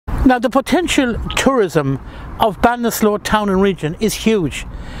Now the potential tourism of Ballinasloe town and region is huge,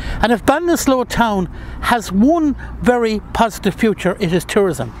 and if Ballinasloe town has one very positive future, it is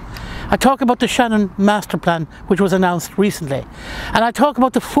tourism. I talk about the Shannon Masterplan, which was announced recently, and I talk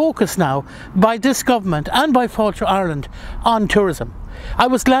about the focus now by this government and by Fáilte Ireland on tourism. I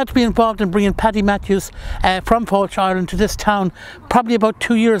was glad to be involved in bringing Paddy Matthews from Fáilte Ireland to this town probably about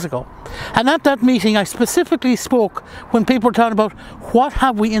 2 years ago. And at that meeting I specifically spoke when people were talking about what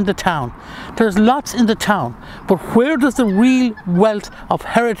have we in the town. There's lots in the town, but where does the real wealth of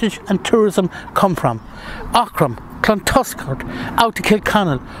heritage and tourism come from? Aughrim, Clontuskert, out to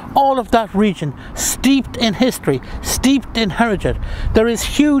Kilconnell, all of that region, steeped in history, steeped in heritage. There is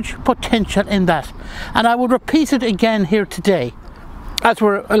huge potential in that, and I would repeat it again here today. As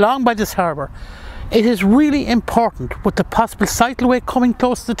we're along by this harbour, it is really important, with the possible cycleway coming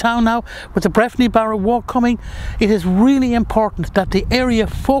close to the town now, with the Breffni Barrow Walk coming, it is really important that the area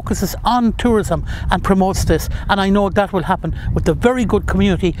focuses on tourism and promotes this, and I know that will happen with the very good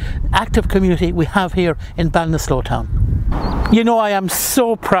community, active community we have here in Ballinasloe town. You know, I am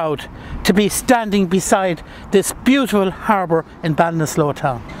so proud to be standing beside this beautiful harbour in Ballinasloe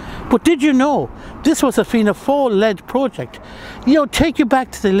town. But did you know this was a Fianna Fáil-led project? You know, take you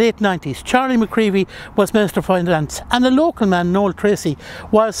back to the late 90s. Charlie McCreevy was Minister of Finance, and the local man, Noel Tracy,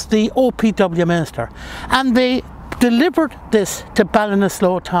 was the OPW Minister. And they delivered this to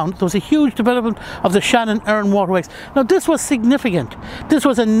Ballinasloe town. There was a huge development of the Shannon Earn waterways. Now this was significant. This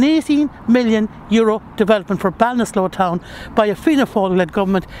was an €18 million development for Ballinasloe town by a Fianna Fáil-led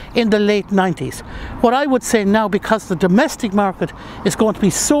government in the late 90s. What I would say now, because the domestic market is going to be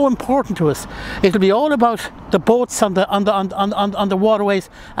so important to us, it'll be all about the boats on the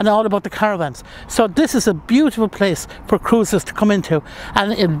waterways and all about the caravans. So this is a beautiful place for cruisers to come into,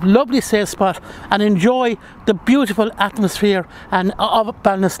 and a lovely safe spot, and enjoy the beautiful atmosphere and of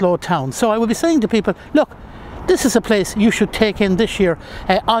Ballinasloe town. So I will be saying to people, look, this is a place you should take in this year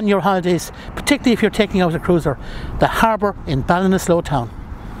on your holidays, particularly if you're taking out a cruiser, the harbour in Ballinasloe town.